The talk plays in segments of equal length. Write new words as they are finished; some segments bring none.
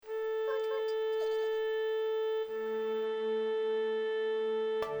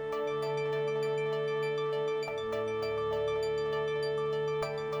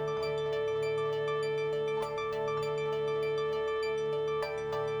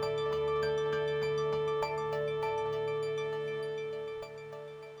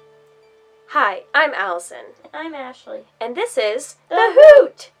Hi, I'm Allison. I'm Ashley. And this is The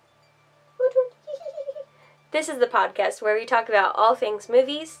Hoot! This is the podcast where we talk about all things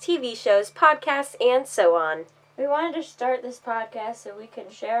movies, TV shows, podcasts, and so on. We wanted to start this podcast so we can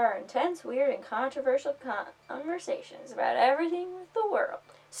share our intense, weird, and controversial conversations about everything with the world.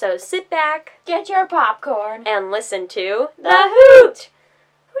 So sit back, Get your popcorn, and listen to The Hoot!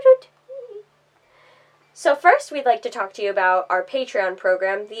 Hoot Hoot! So first we'd like to talk to you about our Patreon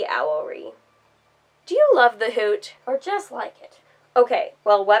program, The Owlry. Do you love The Hoot? or just like it. Okay,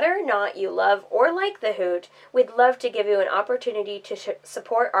 well, whether or not you love or like The Hoot, we'd love to give you an opportunity to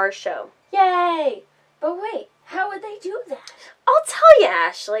support our show. Yay! But wait, how would they do that? I'll tell you,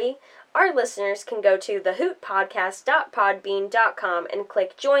 Ashley. Our listeners can go to thehootpodcast.podbean.com and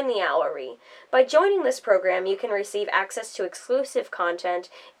click Join the Owlry. By joining this program, you can receive access to exclusive content,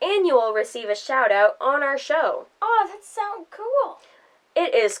 and you will receive a shout-out on our show. Oh, that sounds cool.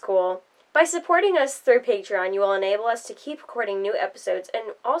 It is cool. By supporting us through Patreon, you will enable us to keep recording new episodes and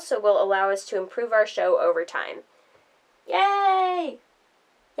also will allow us to improve our show over time. Yay!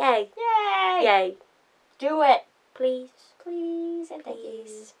 Yay. Yay! Yay. Do it. Please. Please and thank you.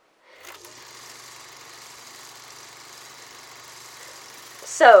 Please.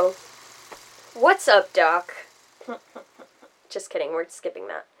 So, what's up, Doc? Just kidding, we're skipping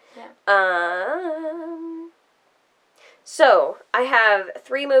that. Yeah. So, I have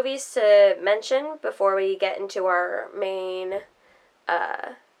 3 movies to mention before we get into our main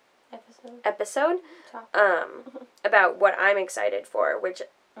episode. Talk. About what I'm excited for, which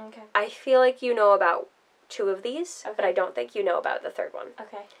Okay. I feel like you know about 2 of these, but Okay. I don't think you know about the third one.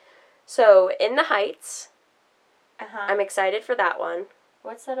 Okay. So, In the Heights, Uh-huh. I'm excited for that one.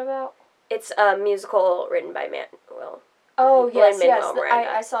 What's that about? It's a musical written by Manuel. Oh, yes, Lin-Manuel yes.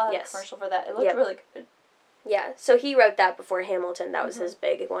 Miranda. I saw the Yes. commercial for that. It looked Yep. really good. Yeah, so he wrote that before Hamilton. That was his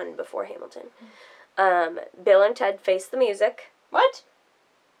big one before Hamilton. Bill and Ted Face the Music. What?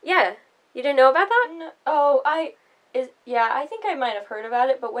 Yeah, you didn't know about that? No. Oh, I think I might have heard about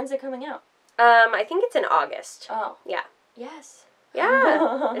it, but when's it coming out? I think it's in August. Oh. Yeah. Yes.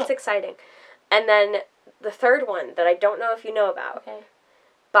 Yeah, it's exciting. And then the third one that I don't know if you know about, Okay.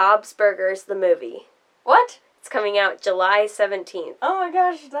 Bob's Burgers, the movie. What? It's coming out July 17th. Oh my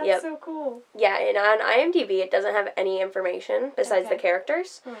gosh, that's Yep. so cool. Yeah, and on IMDb it doesn't have any information besides the Okay.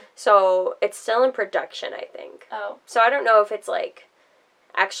 characters. Hmm. So it's still in production, I think. Oh. So I don't know if it's like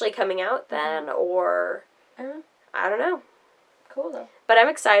actually coming out then or I don't know. Cool though. But I'm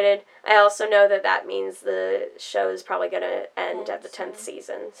excited. I also know that means the show is probably going to end at the 10th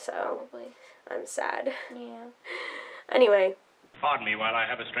season, so Probably. I'm sad. Yeah. Anyway, Pardon me while I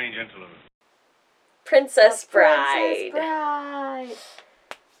have a strange interlude. Princess The Bride. Princess Bride.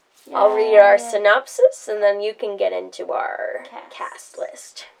 I'll read our Yay. synopsis and then you can get into our Cast. cast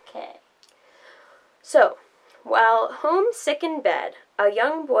list. Okay. So, while homesick in bed, a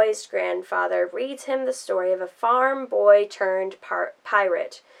young boy's grandfather reads him the story of a farm boy turned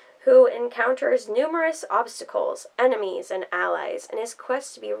pirate who encounters numerous obstacles, enemies, and allies in his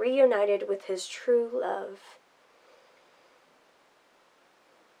quest to be reunited with his true love.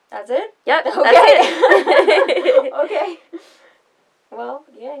 That's it? Yep, Okay. that's it. Okay. Well,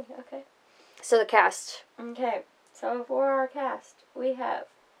 yay. Okay. So the cast. Okay. So for our cast, we have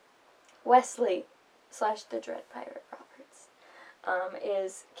Wesley / the Dread Pirate Roberts.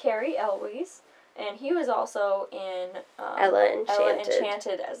 Is Carrie Elwes, and he was also in Ella Enchanted.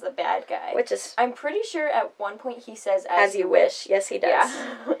 Enchanted as the bad guy. Which is I'm pretty sure at one point he says As You Wish. Yes, he does.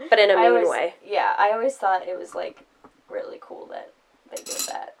 Yeah. But in a I mean always- way. Yeah, I always thought it was like really cool that they did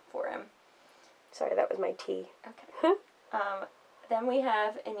that for him. Sorry, that was my tea. Okay. Then we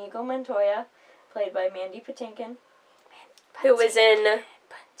have Inigo Montoya, played by Mandy Patinkin. Who was in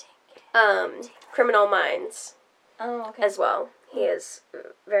Criminal Minds Oh, okay. as well. He is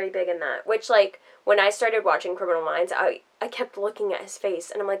very big in that. Which, like, when I started watching Criminal Minds, I kept looking at his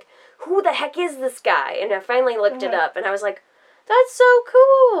face, and I'm like, who the heck is this guy? And I finally looked it up, and I was like, that's so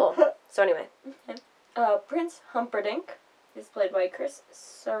cool! So anyway. Prince Humperdinck is played by Chris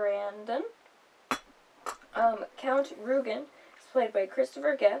Sarandon. Count Rugen is played by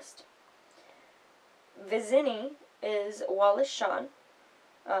Christopher Guest. Vizini is Wallace Shawn.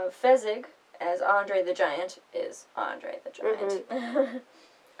 Fezzik, as Andre the Giant, is Andre the Giant.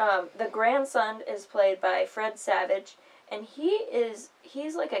 The grandson is played by Fred Savage, and he's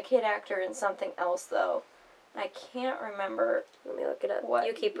like a kid actor in something else, though. I can't remember Let me look it up. what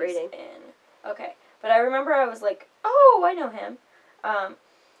You keep he's reading. in. Okay, but I remember I was like, oh, I know him.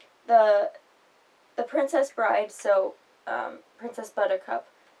 The Princess Bride, so Princess Buttercup,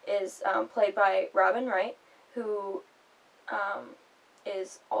 is played by Robin Wright, who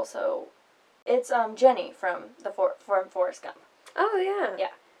is also It's Jenny from from Forrest Gump. Oh, yeah.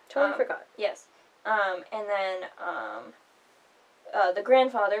 Yeah. Totally forgot. Yes. And then the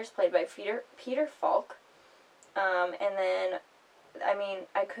grandfather's played by Peter Falk. And then, I mean,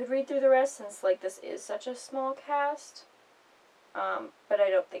 I could read through the rest since, like, this is such a small cast. But I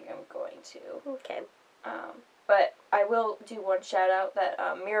don't think I'm going to. Okay. But I will do one shout out that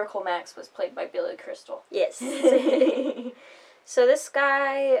Miracle Max was played by Billy Crystal. Yes. So this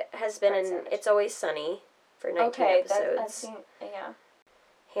guy has been Fred in Savage. It's Always Sunny for 19 episodes. I've seen, yeah.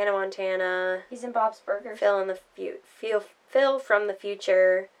 Hannah Montana, He's in Bob's Burgers. Phil from the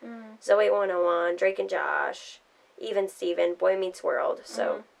Future, Mm. Zoe 101, Drake and Josh, Even Steven, Boy Meets World.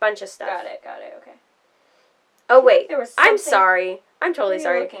 So, bunch of stuff. Got it, okay. Oh, wait. There was I'm something- sorry. I'm totally What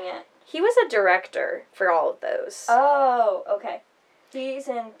are you sorry. looking at? He was a director for all of those. Oh, okay. He's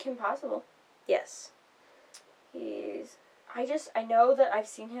in Kim Possible. Yes. I know that I've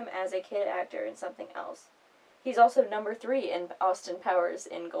seen him as a kid actor in something else. He's also number 3 in Austin Powers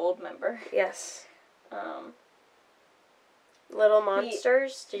in Goldmember. Yes. Um, Little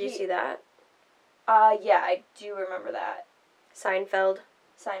Monsters. Did you he- see that? yeah, I do remember that. Seinfeld.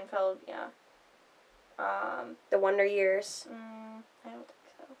 Seinfeld, yeah. The Wonder Years. I don't think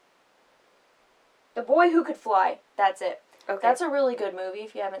so. The Boy Who Could Fly. That's it. Okay. That's a really good movie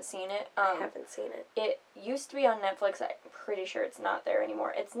if you haven't seen it. I haven't seen it. It used to be on Netflix. I'm pretty sure it's not there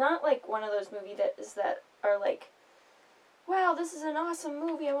anymore. It's not like one of those movies that are like, wow, this is an awesome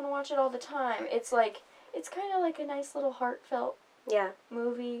movie. I want to watch it all the time. It's like, it's kind of like a nice little heartfelt Yeah.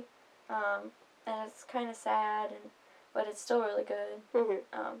 movie, and it's kind of sad, but it's still really good.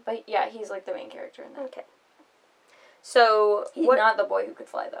 Mm-hmm. But yeah, he's like the main character in that. Okay. So, He's what... not the boy who could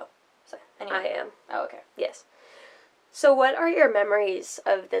fly though. So anyway. I am. Oh, okay. Yes. So, what are your memories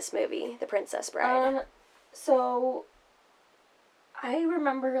of this movie, The Princess Bride? So I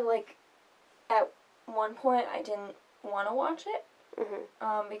remember like at one point I didn't want to watch it,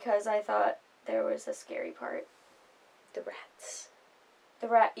 because I thought there was a scary part. The rats. The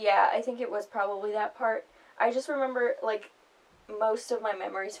rat, yeah, I think it was probably that part. I just remember like most of my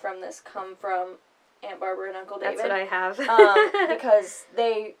memories from this come from Aunt Barbara and Uncle David. That's what I have. Because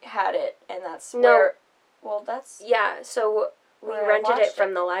they had it, and that's No. where. Well, that's Yeah, so we where I rented it watched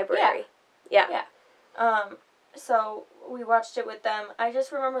from the library. Yeah. So we watched it with them. I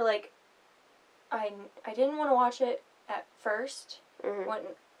just remember like, I didn't want to watch it at first. Mm-hmm. When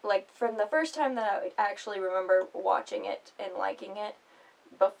like from the first time that I actually remember watching it and liking it.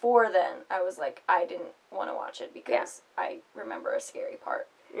 Before then, I was like, I didn't want to watch it because I remember a scary part.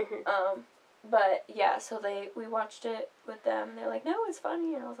 Mm-hmm. But yeah, so we watched it with them. They're like, no, it's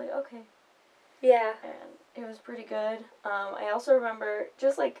funny, and I was like, okay. Yeah. And it was pretty good. I also remember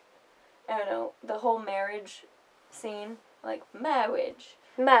just like, I don't know, the whole marriage scene, like marriage.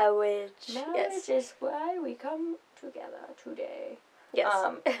 Marriage. Marriage is why we come together today. Yes.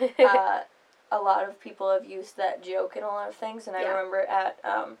 A lot of people have used that joke in a lot of things, and I remember at,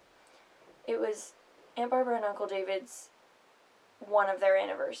 it was Aunt Barbara and Uncle David's one of their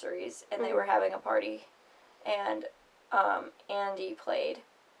anniversaries, and they were having a party, and Andy played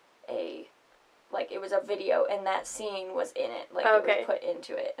it was a video, and that scene was in it, like it was put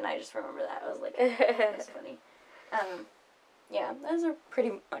into it, and I just remember that. I was like, that was funny. Yeah, those are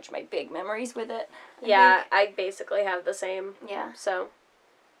pretty much my big memories with it. I basically have the same. Yeah. So.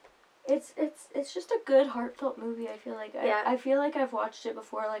 It's just a good heartfelt movie. I feel like I feel like I've watched it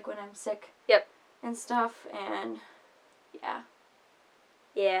before, like when I'm sick. Yep. And stuff, and yeah.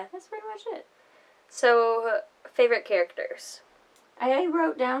 Yeah. That's pretty much it. So, favorite characters. I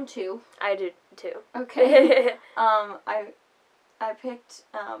wrote down 2. I did too. Okay. I picked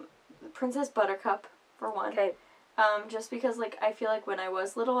Princess Buttercup for one. Okay. Just because like I feel like when I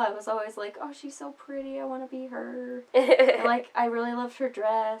was little, I was always like, oh, she's so pretty. I want to be her. And, like I really loved her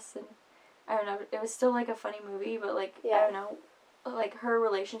dress, and I don't know. It was still like a funny movie, but like I don't know, like her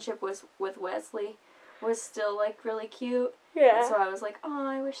relationship with Wesley was still like really cute. Yeah. And so I was like, oh,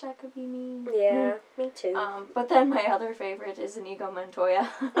 I wish that could be me. Yeah, me too. But then my other favorite is Inigo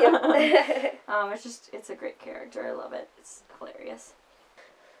Montoya. Yep. It's a great character. I love it. It's hilarious.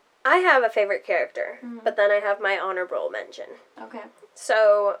 I have a favorite character, but then I have my honorable mention. Okay.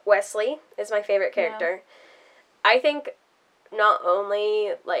 So, Wesley is my favorite character. Yeah. I think not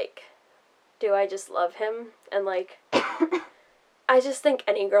only, like, do I just love him, and, like, I just think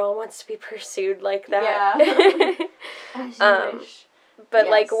any girl wants to be pursued like that. Yeah. As you wish. But,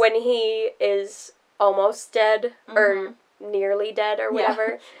 like, when he is almost dead, or nearly dead, or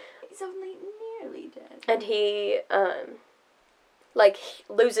whatever. He's only nearly dead. And he,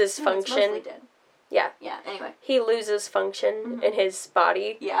 loses function. It's mostly dead. Yeah. Yeah, anyway. He loses function in his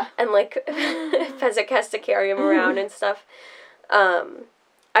body. Yeah. And, like, Fezzik has to carry him around and stuff.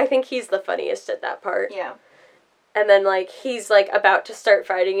 I think he's the funniest at that part. Yeah. And then, like, he's, like, about to start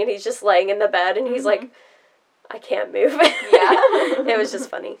fighting, and he's just laying in the bed, and he's like, I can't move. Yeah. It was just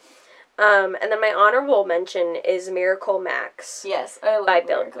funny. And then my honorable mention is Miracle Max. Yes, I love By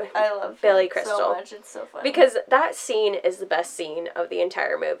I love Billy him Crystal. so much. It's so funny. Because that scene is the best scene of the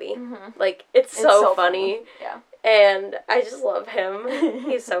entire movie. Mhm. Like, it's so funny. Yeah. And I just love him.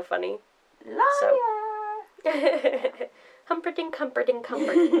 He's so funny. Liar! Humperdinck, Humperdinck,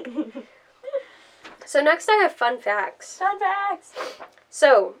 Humperdinck. So next I have fun facts. Fun facts!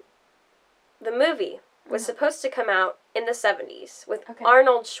 So, the movie was supposed to come out in the 70s with Okay.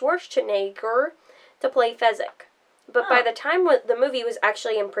 Arnold Schwarzenegger to play Fezzik. But by Oh. the time the movie was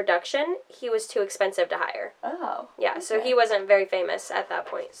actually in production, he was too expensive to hire. Oh. Yeah, so okay. he wasn't very famous at that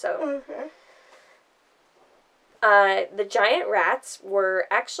point. So, the giant rats were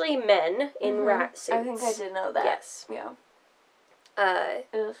actually men in rat suits. I think I did know that. Yes. Yeah. Uh,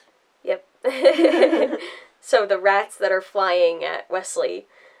 Ugh. yep. So the rats that are flying at Wesley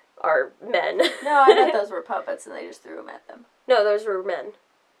are men. No, I thought those were puppets and they just threw them at them. No, those were men.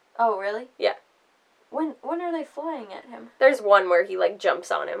 Oh, really? Yeah. When are they flying at him? There's one where he, like,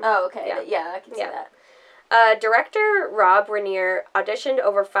 jumps on him. Oh, okay. Yeah. Yeah, I can see Yeah. that. Director Rob Reiner auditioned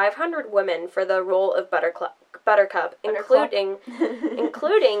over 500 women for the role of Buttercup, including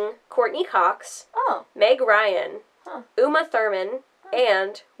Courtney Cox, Oh, Meg Ryan, Huh. Uma Thurman,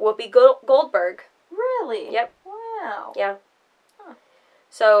 and Whoopi Goldberg. really? Yep. Wow. Yeah. Huh.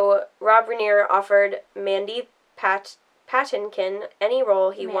 So Rob Reiner offered Mandy Patinkin any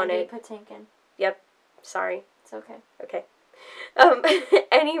role he wanted. Patinkin. Sorry. It's okay. Okay.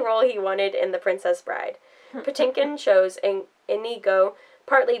 Any role he wanted in The Princess Bride. Patinkin chose Inigo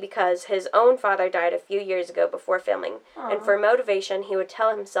partly because his own father died a few years ago before filming, and for motivation he would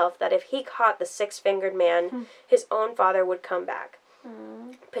tell himself that if he caught the six-fingered man, his own father would come back.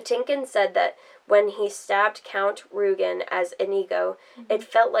 Patinkin said that when he stabbed Count Rugen as Inigo, it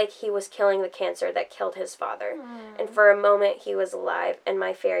felt like he was killing the cancer that killed his father, and for a moment he was alive, and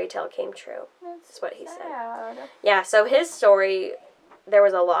my fairy tale came true. That's what he said. Yeah, so his story, there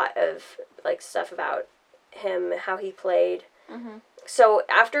was a lot of, like, stuff about him, how he played. So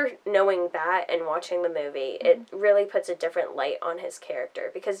after knowing that and watching the movie, it really puts a different light on his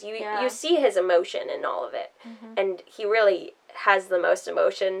character, because you see his emotion in all of it, and he really has the most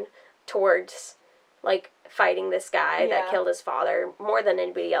emotion towards, like, fighting this guy that killed his father more than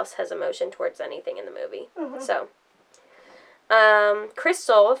anybody else has emotion towards anything in the movie. So,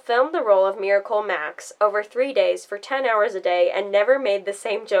 Crystal filmed the role of Miracle Max over 3 days for 10 hours a day and never made the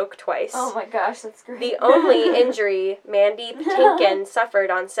same joke twice. Oh my gosh, that's great. The only injury Mandy Patinkin suffered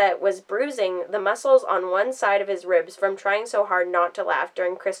on set was bruising the muscles on one side of his ribs from trying so hard not to laugh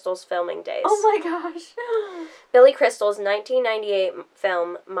during Crystal's filming days. Oh my gosh. Billy Crystal's 1998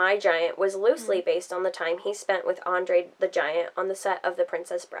 film, My Giant, was loosely based on the time he spent with Andre the Giant on the set of The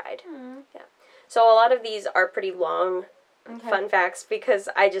Princess Bride. Yeah. So a lot of these are pretty long fun facts because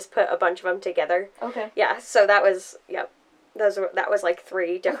I just put a bunch of them together. Okay. Yeah, so that was, that was like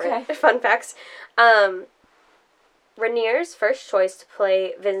 3 different Okay. fun facts. Rainier's first choice to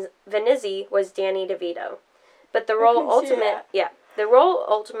play Vinizzi was Danny DeVito. But the role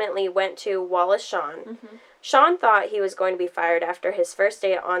ultimately went to Wallace Shawn. Shawn thought he was going to be fired after his first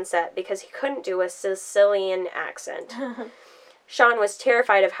day on set because he couldn't do a Sicilian accent. Shawn was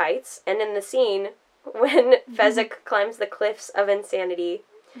terrified of heights, and in the scene when Fezzik climbs the cliffs of insanity,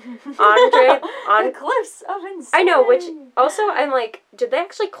 the cliffs of insanity. I know, which also I'm like, did they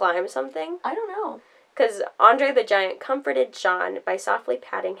actually climb something? I don't know. Because Andre the Giant comforted Shawn by softly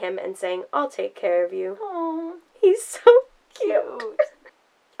patting him and saying, "I'll take care of you." Aww. He's so cute.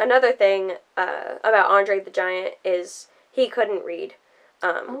 Another thing about Andre the Giant is he couldn't read.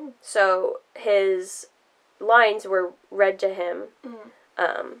 So his lines were read to him,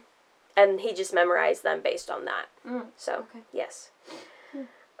 and he just memorized them based on that. So, yes.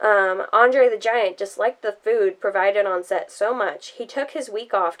 Andre the Giant disliked the food provided on set so much, he took his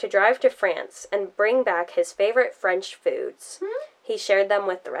week off to drive to France and bring back his favorite French foods. He shared them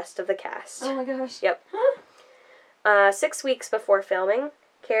with the rest of the cast. Oh my gosh. Yep. 6 weeks before filming,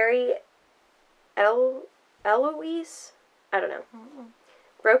 Carrie Eloise, I don't know,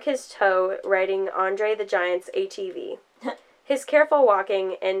 broke his toe riding Andre the Giant's ATV. His careful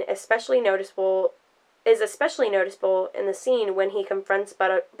walking is especially noticeable in the scene when he confronts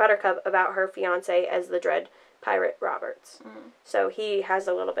Buttercup about her fiancé as the Dread Pirate Roberts. So he has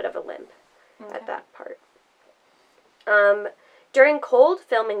a little bit of a limp at that part. During cold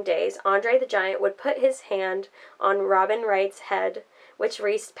filming days, Andre the Giant would put his hand on Robin Wright's head, which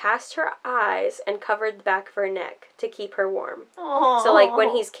reached past her eyes and covered the back of her neck to keep her warm. Aww. So, like, when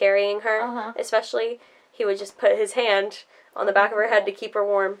he's carrying her, Uh-huh. especially, he would just put his hand on the back of her head to keep her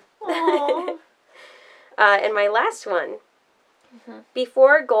warm. Aww. And my last one.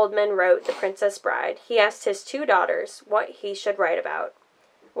 Before Goldman wrote The Princess Bride, he asked his 2 daughters what he should write about.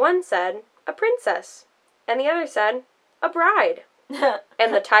 One said, a princess, and the other said, a bride.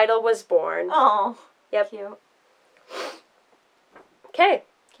 And the title was born. Oh. Yep. Cute. Okay,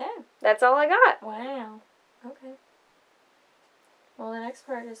 Okay. that's all I got. Wow. Okay. Well, the next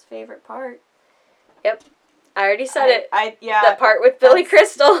part is favorite part. Yep, I already said it. Yeah. The part with Billy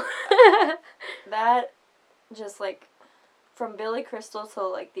Crystal. That, just like, from Billy Crystal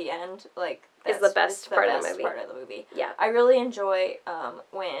till like the end, like Is the best part of the best movie. part of the movie. Yeah. I really enjoy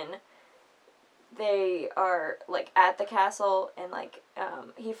when they are like at the castle and like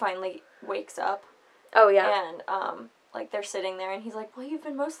he finally wakes up Oh, yeah. and like they're sitting there and he's like, well, you've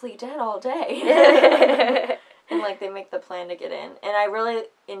been mostly dead all day. And like they make the plan to get in, and I really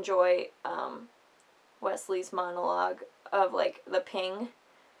enjoy Wesley's monologue of like the ping,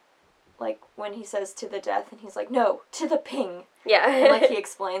 like when he says to the death and he's like, no, to the ping. Yeah. And like he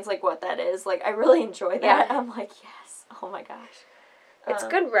explains like what that is. Like I really enjoy that. Yeah. I'm like, yes. Oh my gosh. It's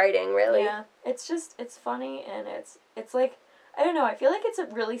good writing, really. Yeah. It's just it's funny and it's like I don't know, I feel like it's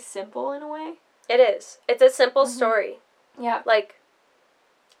really simple in a way. It is. It's a simple story. Yeah. Like,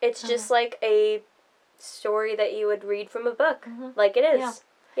 it's just like a story that you would read from a book. Like it is.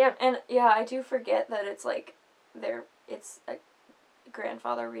 Yeah. And yeah, I do forget that it's like it's a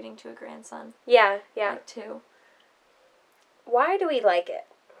grandfather reading to a grandson. Yeah, yeah. Like, too. Why do we like it?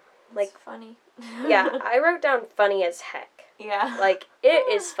 Like, It's funny. yeah, I wrote down funny as heck. Yeah. Like, it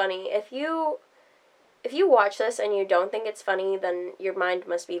is funny. If you watch this and you don't think it's funny, then your mind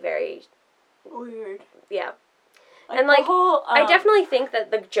must be very, weird. yeah. Like And, like, the whole, I definitely think that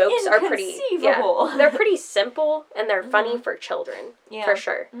the jokes are pretty, inconceivable. yeah, they're pretty simple and they're funny for children, Yeah. for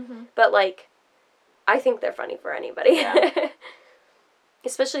sure. Mhm. But, like, I think they're funny for anybody. Yeah.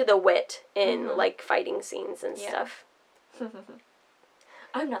 Especially the wit in, like, fighting scenes and Yeah. stuff.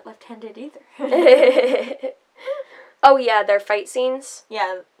 I'm not left-handed either. Oh, yeah, their fight scenes.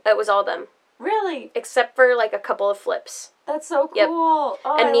 Yeah. That was all them. Really? Except for, like, a couple of flips. That's so cool. Yep. Oh,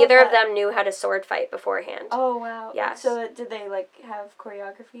 I And love neither of that. them knew how to sword fight beforehand. Oh, wow. Yes. So did they, like, have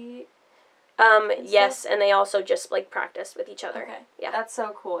choreography? Yes, and they also just, like, practiced with each other. Okay. Yeah. That's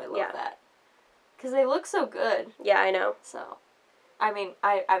so cool. I love Yeah. that. Because they look so good. Yeah, I know. So, I mean,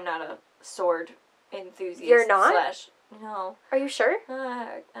 I'm not a sword enthusiast. You're not? No. Are you sure?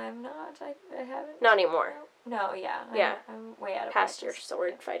 I'm not. I haven't. Not anymore. No, yeah. Yeah. I'm way out of Past your practice.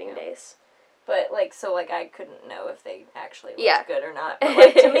 sword fighting Yeah. days. But, like, so, like, I couldn't know if they actually looked Yeah. good or not. But,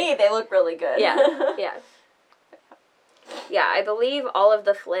 like, to me, they look really good. Yeah, yeah. Yeah, I believe all of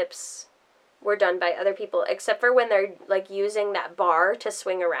the flips were done by other people, except for when they're, like, using that bar to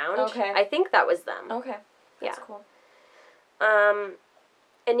swing around. Okay. I think that was them. Okay. That's Yeah. cool.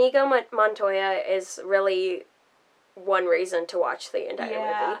 Inigo Montoya is really one reason to watch the entire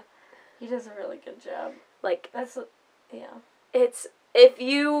movie. He does a really good job. Like, That's, yeah. it's, if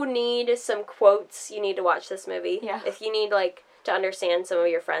you need some quotes, you need to watch this movie. Yeah. If you need, like, to understand some of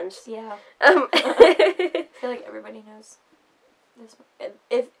your friends. Yeah. I I feel like everybody knows this.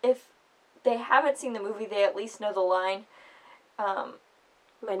 If they haven't seen the movie, they at least know the line.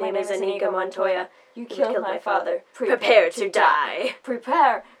 My name is Inigo Montoya. You You killed my father. Prepare to die.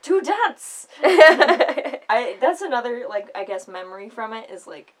 Prepare to dance. That's another, like, I guess memory from it is,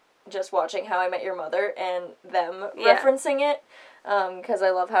 like, just watching How I Met Your Mother and them Yeah. referencing it. Because I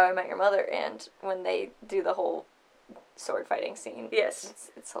love How I Met Your Mother, and when they do the whole sword fighting scene.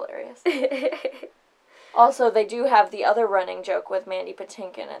 Yes. It's hilarious. Also, they do have the other running joke with Mandy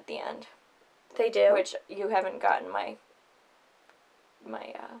Patinkin at the end, They do. which you haven't gotten my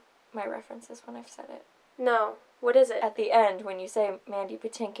references when I've said it. No. What is it? At the end, when you say Mandy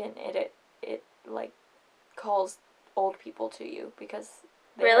Patinkin, it like calls old people to you because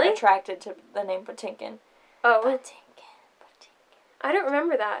they're Really? attracted to the name Patinkin. Oh, Patinkin. I don't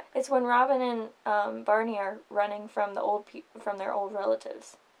remember that. It's when Robin and Barney are running from from their old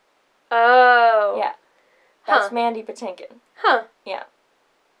relatives. Oh. Yeah, that's Huh. Mandy Patinkin. Huh. Yeah.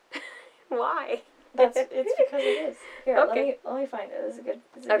 Why? It's because it is. Here, Okay. let me find it. It's a good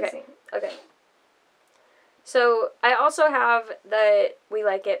Okay. scene. Okay. So, I also have that we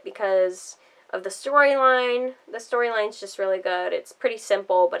like it because of the storyline. The storyline's just really good. It's pretty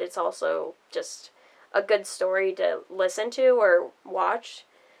simple, but it's also just a good story to listen to or watch.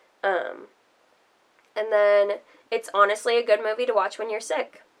 And then it's honestly a good movie to watch when you're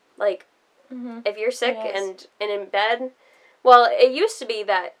sick. Like, if you're sick It is. and in bed, well, it used to be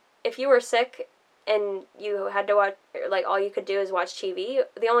that if you were sick and you had to watch, like, all you could do is watch TV,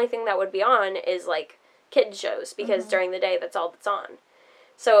 the only thing that would be on is, like, kids shows, because during the day, that's all that's on.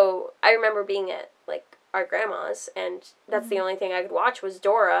 So, I remember being at, like, our grandma's, and that's the only thing I could watch was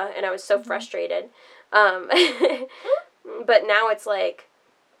Dora, and I was so frustrated. But now it's like,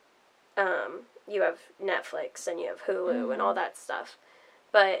 you have Netflix, and you have Hulu, and all that stuff.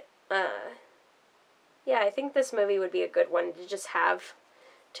 But, yeah, I think this movie would be a good one to just have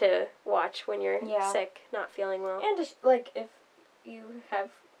to watch when you're sick, not feeling well. And just, like, if you have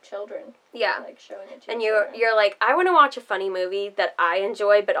children. Yeah. Like, showing it to And your you're like, I want to watch a funny movie that I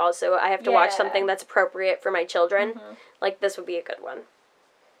enjoy, but also I have to watch something that's appropriate for my children. Like, this would be a good one.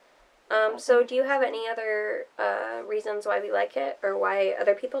 So do you have any other reasons why we like it, or why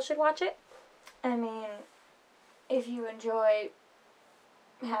other people should watch it? I mean, if you enjoy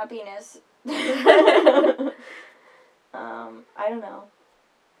happiness, I don't know.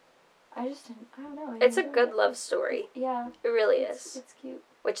 I don't know. It's a good love story. Yeah. It really is. It's cute.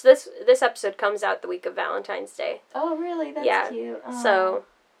 Which this episode comes out the week of Valentine's Day. Oh, really? That's cute. So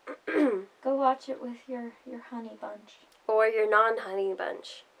go watch it with your honey bunch. Or your non-honey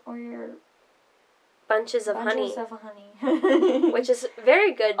bunch. Or your bunches of honey. honey. Which is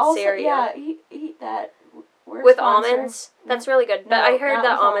very good also, cereal. Yeah, eat that. With almonds? That's really good. But No, I heard not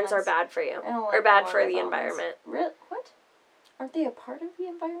that with almonds are almonds. bad for you. I don't Or like bad one for with the almonds. environment. Really? What? Aren't they a part of the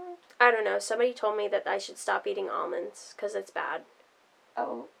environment? I don't know. Somebody told me that I should stop eating almonds because it's bad.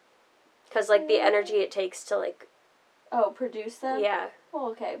 Oh. Because, like, the energy it takes to, like... Oh, produce them? Yeah. Well,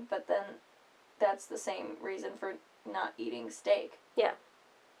 okay, but then that's the same reason for not eating steak. Yeah.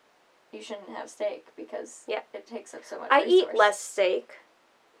 You shouldn't have steak because it takes up so much I resource. eat less steak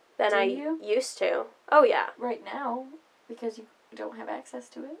than I used to. Oh, yeah. Right now, because you don't have access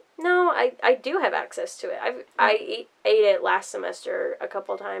to it? No, I do have access to it. I ate it last semester a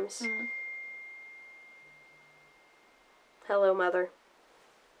couple times. Hello, Mother.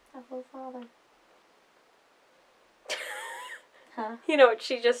 Hello, Father. Huh? You know what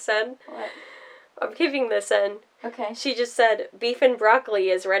she just said? What? I'm keeping this in. Okay. She just said, beef and broccoli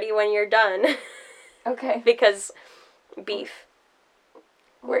is ready when you're done. Okay. Because beef.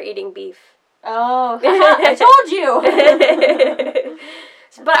 We're eating beef. Oh, I told you!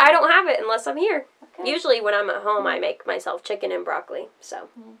 But I don't have it unless I'm here. Okay. Usually when I'm at home, I make myself chicken and broccoli. So,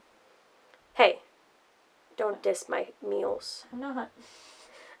 hey, don't diss my meals. I'm not.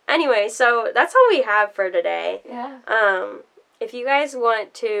 Anyway, so that's all we have for today. Yeah. If you guys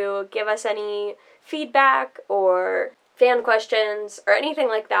want to give us any feedback or fan questions or anything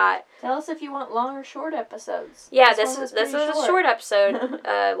like that. Tell us if you want long or short episodes. Yeah, this was a short episode.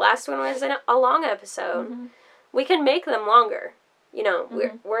 Last one was a long episode. We can make them longer. You know,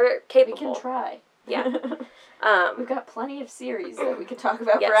 we're capable. We can try. Yeah. We've got plenty of series that we could talk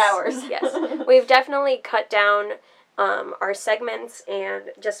about for Yes, hours. Yes. We've definitely cut down our segments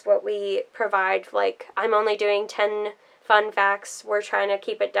and just what we provide. Like, I'm only doing 10 fun facts. We're trying to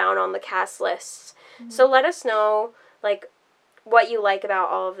keep it down on the cast lists. So let us know, like, what you like about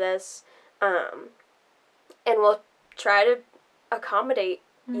all of this. And we'll try to accommodate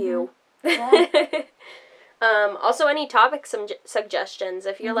you. Yeah. Also, any topic suggestions.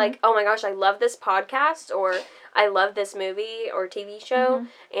 If you're like, oh my gosh, I love this podcast, or I love this movie or TV show,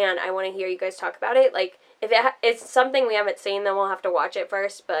 and I want to hear you guys talk about it. Like, if it's something we haven't seen, then we'll have to watch it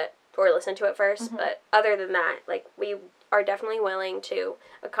first, or listen to it first. But other than that, like, we are definitely willing to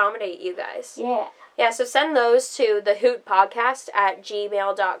accommodate you guys. Yeah. Yeah, so send those to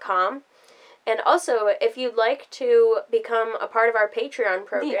thehootpodcast@gmail.com. And also, if you'd like to become a part of our Patreon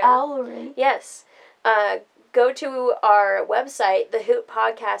program. The Owlery. Yes. Go to our website,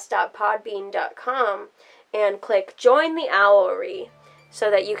 thehootpodcast.podbean.com, and click Join the Owlery so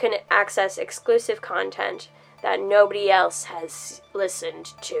that you can access exclusive content that nobody else has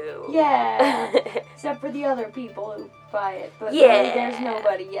listened to. Yeah. Except for the other people who buy it. But there's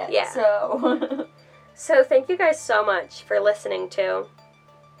nobody yet. Yeah. So. So thank you guys so much for listening to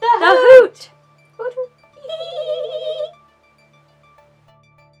The The Hoot! Hoot!